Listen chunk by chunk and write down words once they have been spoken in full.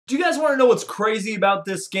Do you guys want to know what's crazy about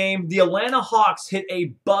this game? The Atlanta Hawks hit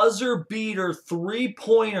a buzzer beater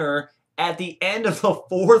three-pointer at the end of the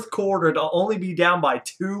fourth quarter to only be down by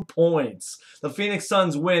 2 points. The Phoenix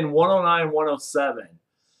Suns win 109-107.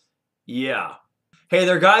 Yeah. Hey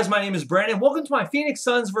there guys, my name is Brandon. Welcome to my Phoenix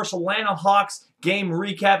Suns vs Atlanta Hawks game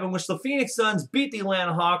recap in which the Phoenix Suns beat the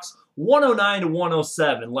Atlanta Hawks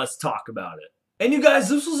 109-107. Let's talk about it. And you guys,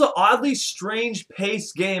 this was an oddly strange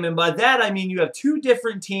paced game, and by that I mean you have two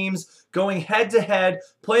different teams going head-to-head,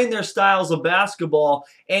 playing their styles of basketball,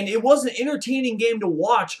 and it was an entertaining game to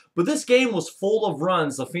watch, but this game was full of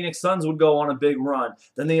runs. The Phoenix Suns would go on a big run,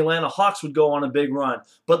 then the Atlanta Hawks would go on a big run,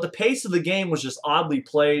 but the pace of the game was just oddly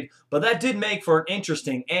played, but that did make for an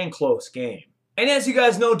interesting and close game. And as you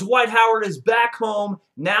guys know, Dwight Howard is back home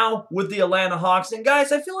now with the Atlanta Hawks. And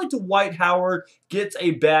guys, I feel like Dwight Howard gets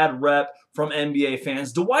a bad rep from NBA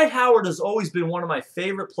fans. Dwight Howard has always been one of my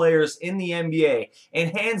favorite players in the NBA.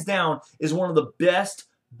 And hands down is one of the best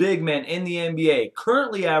big men in the NBA.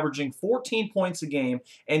 Currently averaging 14 points a game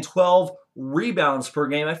and 12 rebounds per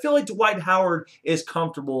game. I feel like Dwight Howard is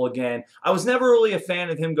comfortable again. I was never really a fan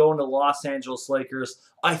of him going to Los Angeles Lakers.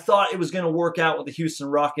 I thought it was going to work out with the Houston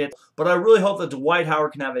Rockets, but I really hope that Dwight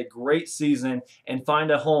Howard can have a great season and find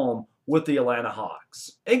a home with the Atlanta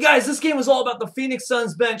Hawks. And guys, this game was all about the Phoenix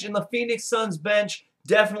Suns bench, and the Phoenix Suns bench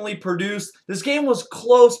definitely produced. This game was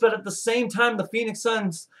close, but at the same time, the Phoenix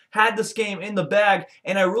Suns had this game in the bag,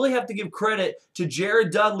 and I really have to give credit to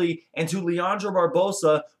Jared Dudley and to Leandro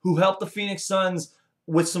Barbosa, who helped the Phoenix Suns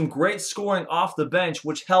with some great scoring off the bench,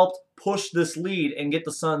 which helped push this lead and get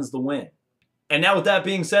the Suns the win. And now with that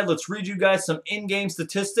being said, let's read you guys some in-game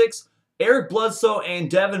statistics. Eric Bledsoe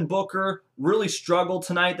and Devin Booker really struggled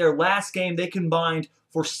tonight. Their last game, they combined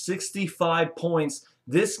for 65 points.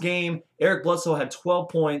 This game, Eric Bledsoe had 12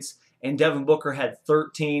 points and Devin Booker had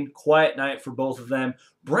 13. Quiet night for both of them.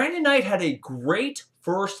 Brandon Knight had a great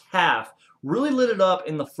first half. Really lit it up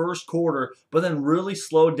in the first quarter, but then really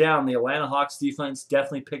slowed down. The Atlanta Hawks defense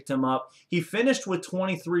definitely picked him up. He finished with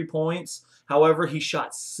 23 points. However, he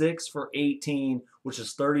shot 6 for 18, which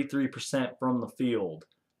is 33% from the field.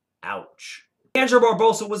 Ouch. Leandro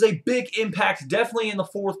Barbosa was a big impact, definitely in the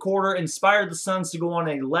fourth quarter, inspired the Suns to go on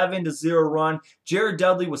an 11-0 run. Jared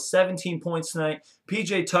Dudley was 17 points tonight.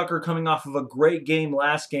 PJ Tucker, coming off of a great game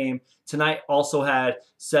last game, tonight also had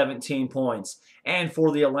 17 points. And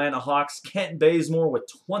for the Atlanta Hawks, Kent Bazemore with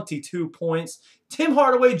 22 points. Tim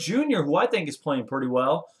Hardaway Jr., who I think is playing pretty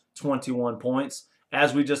well, 21 points.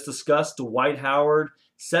 As we just discussed, Dwight Howard,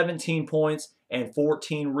 17 points and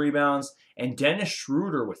 14 rebounds. And Dennis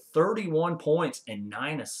Schroeder with 31 points and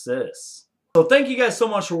 9 assists. So thank you guys so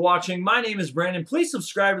much for watching. My name is Brandon. Please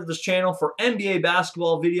subscribe to this channel for NBA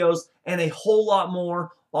basketball videos and a whole lot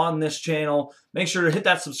more on this channel. Make sure to hit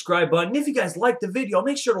that subscribe button. If you guys like the video,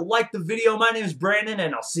 make sure to like the video. My name is Brandon,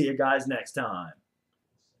 and I'll see you guys next time.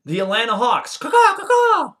 The Atlanta Hawks. Caw-caw,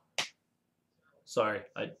 caw-caw. Sorry,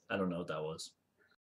 I don't know what that was.